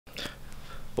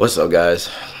What's up, guys?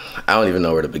 I don't even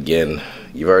know where to begin.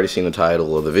 You've already seen the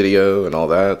title of the video and all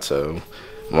that, so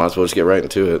might as well just get right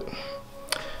into it.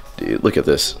 Dude, look at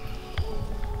this.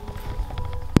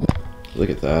 Look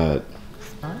at that.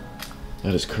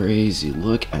 That is crazy.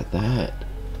 Look at that.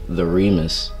 The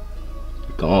Remus.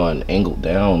 Gone. Angled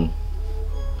down.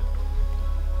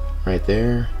 Right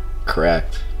there.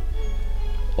 Cracked.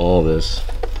 All this.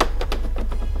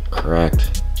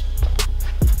 Cracked.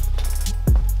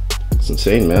 It's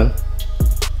insane, man.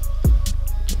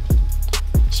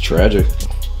 It's tragic.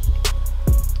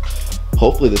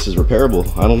 Hopefully this is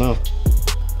repairable. I don't know.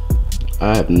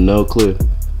 I have no clue.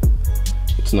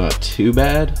 It's not too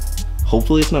bad.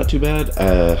 Hopefully it's not too bad.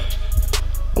 I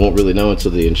won't really know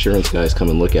until the insurance guys come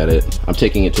and look at it. I'm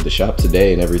taking it to the shop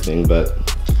today and everything, but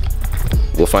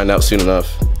we'll find out soon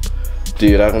enough.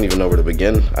 Dude, I don't even know where to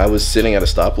begin. I was sitting at a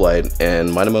stoplight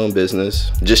and minding my own business.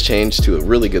 Just changed to a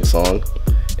really good song.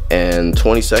 And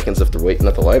 20 seconds after waiting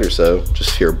at the light or so,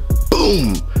 just hear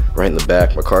boom right in the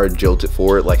back. My car jolted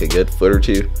forward like a good foot or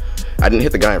two. I didn't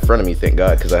hit the guy in front of me, thank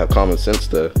God, because I have common sense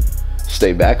to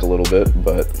stay back a little bit.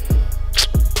 But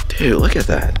dude, look at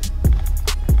that.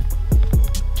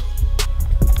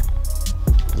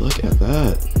 Look at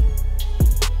that.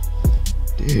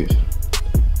 Dude,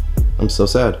 I'm so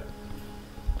sad.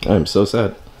 I am so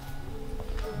sad.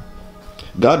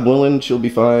 God willing, she'll be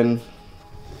fine.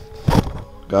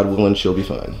 God willing, she'll be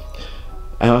fine.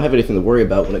 I don't have anything to worry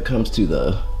about when it comes to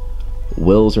the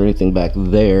wheels or anything back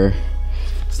there.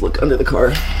 Let's look under the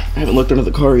car. I haven't looked under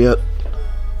the car yet.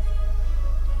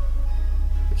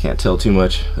 I can't tell too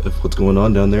much of what's going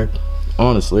on down there,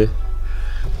 honestly.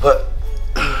 But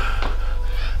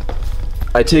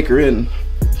I take her in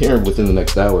here within the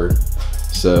next hour,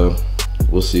 so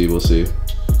we'll see, we'll see.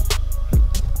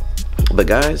 But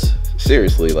guys,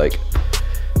 seriously, like,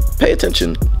 pay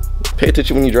attention. Pay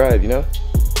attention when you drive, you know?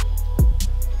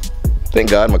 Thank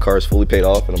God my car is fully paid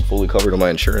off and I'm fully covered on my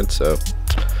insurance, so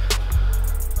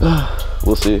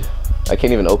we'll see. I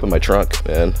can't even open my trunk,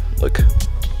 man. Look.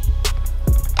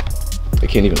 I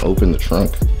can't even open the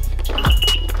trunk.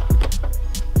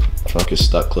 Trunk is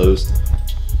stuck closed.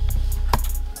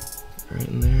 Right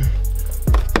in there.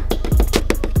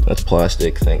 That's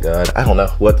plastic, thank God. I don't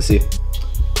know. We'll have to see.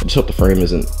 I just hope the frame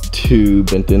isn't too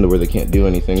bent into where they can't do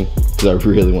anything, because I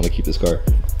really want to keep this car.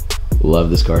 Love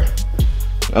this car.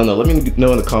 I don't know, let me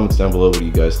know in the comments down below what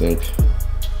you guys think.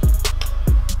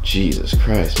 Jesus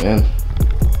Christ, man.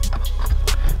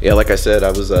 Yeah, like I said,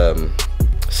 I was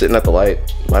sitting at the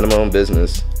light, minding my own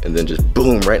business, and then just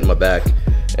boom, right in my back.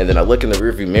 And then I look in the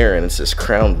rearview mirror and it's this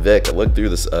Crown Vic. I look through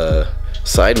this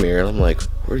side mirror and I'm like,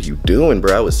 what are you doing,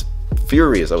 bro? I was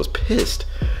furious, I was pissed.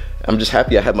 I'm just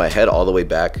happy I had my head all the way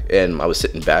back and I was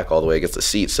sitting back all the way against the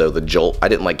seat, so the jolt, I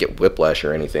didn't like get whiplash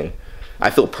or anything. I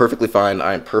feel perfectly fine.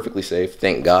 I am perfectly safe.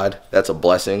 Thank God. That's a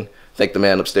blessing. Thank the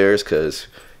man upstairs, because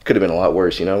it could have been a lot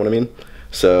worse, you know what I mean?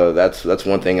 So that's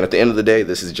one thing. And at the end of the day,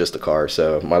 this is just a car,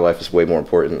 so my life is way more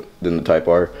important than the Type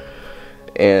R.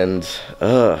 And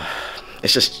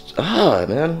it's just,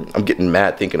 man, I'm getting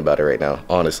mad thinking about it right now,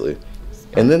 honestly.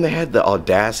 And then they had the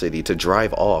audacity to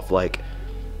drive off. Like,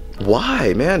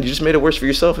 why, man? You just made it worse for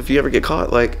yourself if you ever get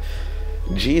caught. Like,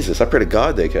 Jesus, I pray to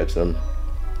God they catch them.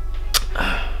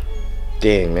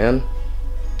 Dang, man.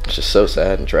 It's just so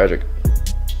sad and tragic.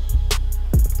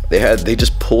 They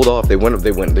just pulled off. They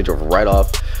drove right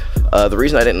off. The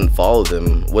reason I didn't follow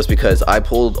them was because I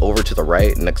pulled over to the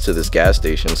right next to this gas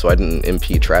station, so I didn't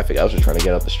impede traffic. I was just trying to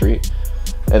get up the street.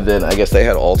 And then I guess they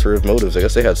had ulterior motives. I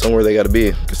guess they had somewhere they got to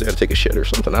be because they had to take a shit or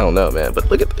something. I don't know, man.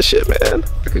 But look at this shit, man.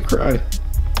 I could cry.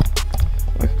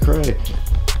 I could cry.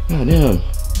 God damn.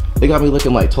 They got me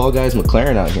looking like Tall Guys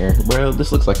McLaren out here. Bro,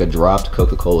 this looks like a dropped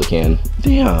Coca-Cola can.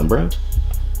 Damn, bro.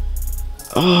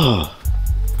 Oh.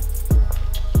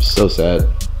 So sad.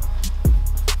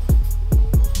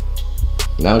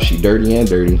 Now she dirty and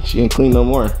dirty. She ain't clean no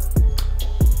more.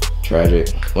 Tragic.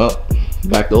 Well,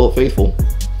 back to Old Faithful.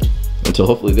 Until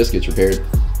hopefully this gets repaired.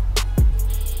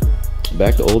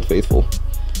 Back to Old Faithful.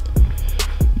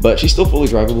 But she's still fully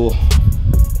drivable.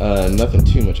 Nothing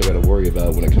too much I gotta worry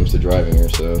about when it comes to driving her.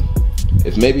 So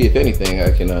if anything,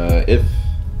 I can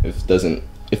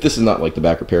if this is not like the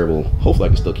back repairable, hopefully I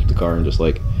can still keep the car and just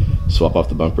like swap off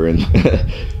the bumper and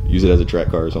use it as a track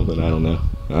car or something. I don't know.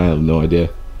 I have no idea.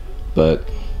 But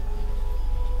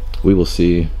we will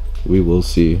see. We will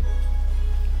see.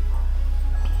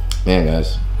 Man,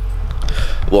 guys.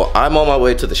 Well, I'm on my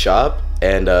way to the shop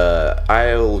and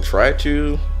I'll try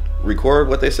to record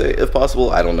what they say if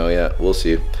possible. I don't know yet. We'll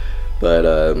see.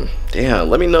 But damn,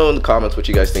 let me know in the comments what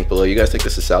you guys think below. You guys think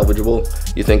this is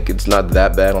salvageable? You think it's not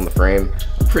that bad on the frame?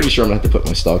 I'm pretty sure I'm gonna have to put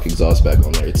my stock exhaust back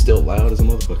on there. It's still loud as a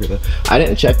motherfucker though. I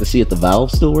didn't check to see if the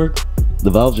valves still work.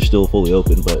 The valves are still fully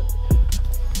open, but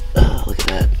look at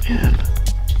that, man.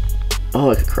 Oh,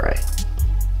 I could cry.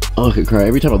 Oh, I could cry.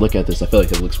 Every time I look at this, I feel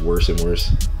like it looks worse and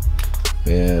worse.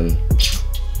 Man.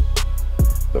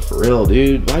 But for real,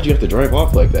 dude, why'd you have to drive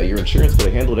off like that? Your insurance could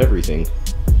have handled everything.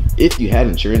 If you had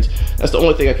insurance. That's the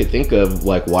only thing I could think of,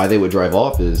 like, why they would drive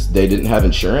off is they didn't have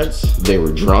insurance, they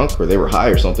were drunk, or they were high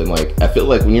or something. Like, I feel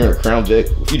like when you're in a Crown Vic,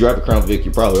 if you drive a Crown Vic,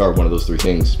 you probably are one of those three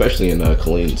things, especially in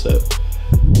Killeen, so.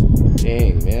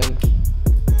 Dang, man.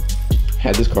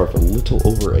 Had this car for a little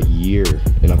over a year,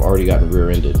 and I've already gotten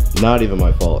rear-ended. Not even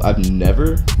my fault. I've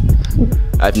never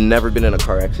been in a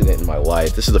car accident in my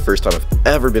life. This is the first time I've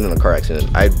ever been in a car accident.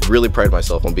 I really pride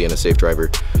myself on being a safe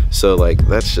driver. So, like,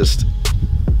 that's just...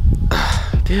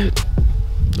 dude,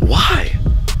 why?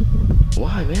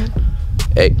 Why, man?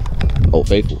 Hey, Old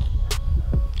Faithful.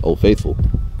 Old Faithful.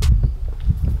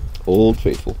 Old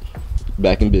Faithful.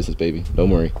 Back in business, baby. Don't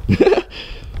worry.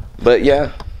 But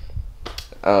yeah,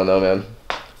 I don't know, man.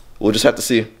 We'll just have to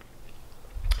see.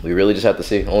 We really just have to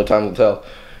see. Only time will tell.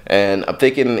 And I'm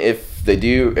thinking if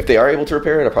they are able to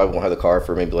repair it, I probably won't have the car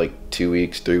for maybe like 2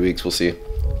 weeks, 3 weeks. We'll see.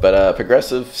 But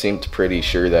Progressive seemed pretty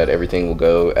sure that everything will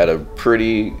go at a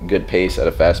pretty good pace, at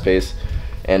a fast pace.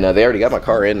 And they already got my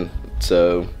car in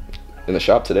the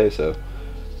shop today, so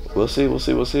we'll see, we'll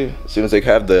see, we'll see. As soon as they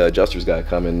have the adjusters guy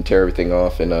come and tear everything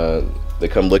off and they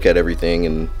come look at everything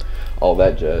and all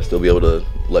that jazz, they'll be able to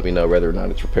let me know whether or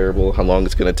not it's repairable, how long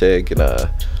it's gonna take, and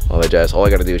all that jazz. All I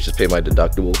gotta do is just pay my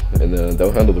deductible, and then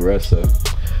they'll handle the rest. So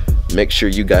make sure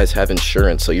you guys have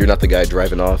insurance, so you're not the guy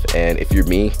driving off, and if you're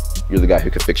me, you're the guy who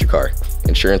can fix your car.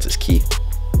 Insurance is key.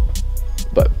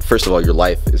 But first of all, your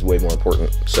life is way more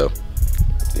important, so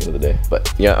at the end of the day.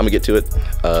 But yeah, I'm gonna get to it.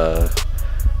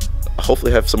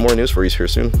 Hopefully have some more news for you here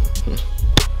soon.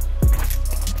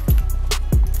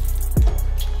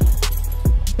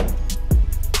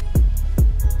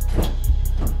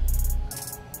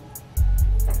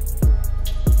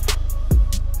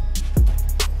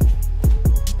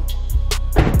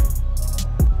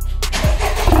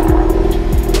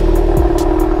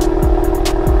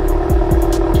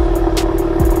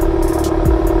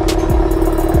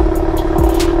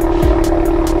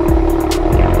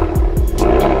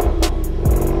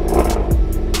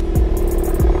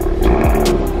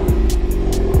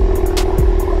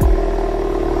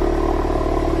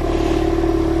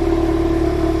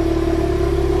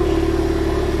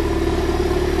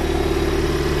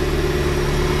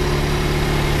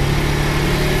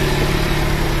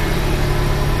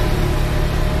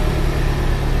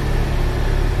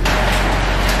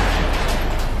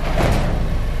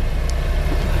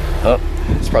 Oh,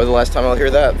 it's probably the last time I'll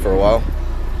hear that for a while.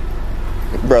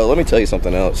 Bro, let me tell you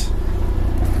something else.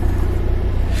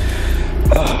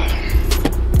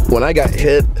 When I got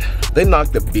hit, they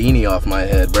knocked the beanie off my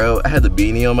head, bro. I had the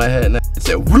beanie on my head and it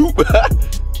said whoop.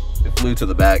 It flew to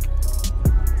the back.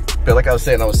 But like I was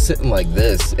saying, I was sitting like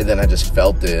this and then I just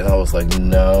felt it and I was like,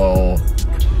 no.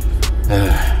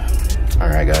 All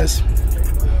right, guys.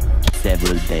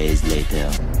 Several days later.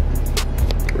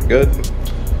 We're good.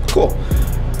 Cool.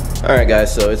 All right,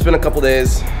 guys, so it's been a couple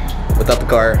days without the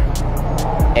car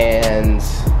and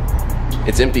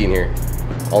it's empty in here.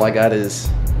 All I got is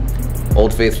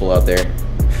Old Faithful out there.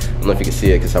 I don't know if you can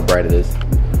see it because how bright it is.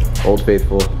 Old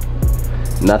Faithful,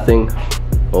 nothing,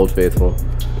 Old Faithful.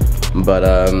 But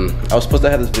I was supposed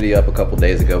to have this video up a couple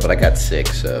days ago, but I got sick,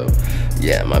 so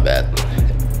yeah, my bad.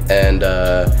 And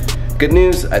good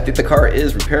news, I think the car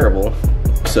is repairable.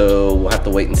 So we'll have to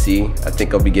wait and see. I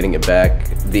think I'll be getting it back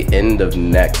the end of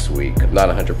next week. I'm not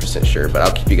 100% sure, but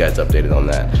I'll keep you guys updated on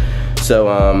that. So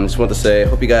just want to say,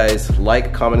 hope you guys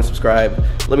like, comment, and subscribe.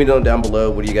 Let me know down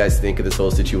below, what do you guys think of this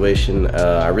whole situation?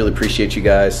 I really appreciate you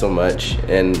guys so much,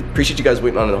 and appreciate you guys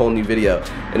waiting on a whole new video.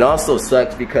 It also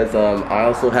sucks because I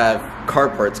also have car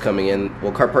parts coming in,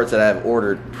 well, car parts that I have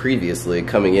ordered previously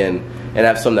coming in, and I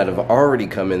have some that have already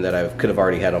come in that I could have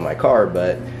already had on my car,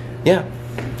 but yeah,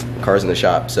 car's in the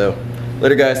shop. So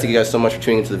later, guys. Thank you guys so much for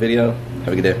tuning into the video.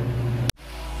 Have a good day.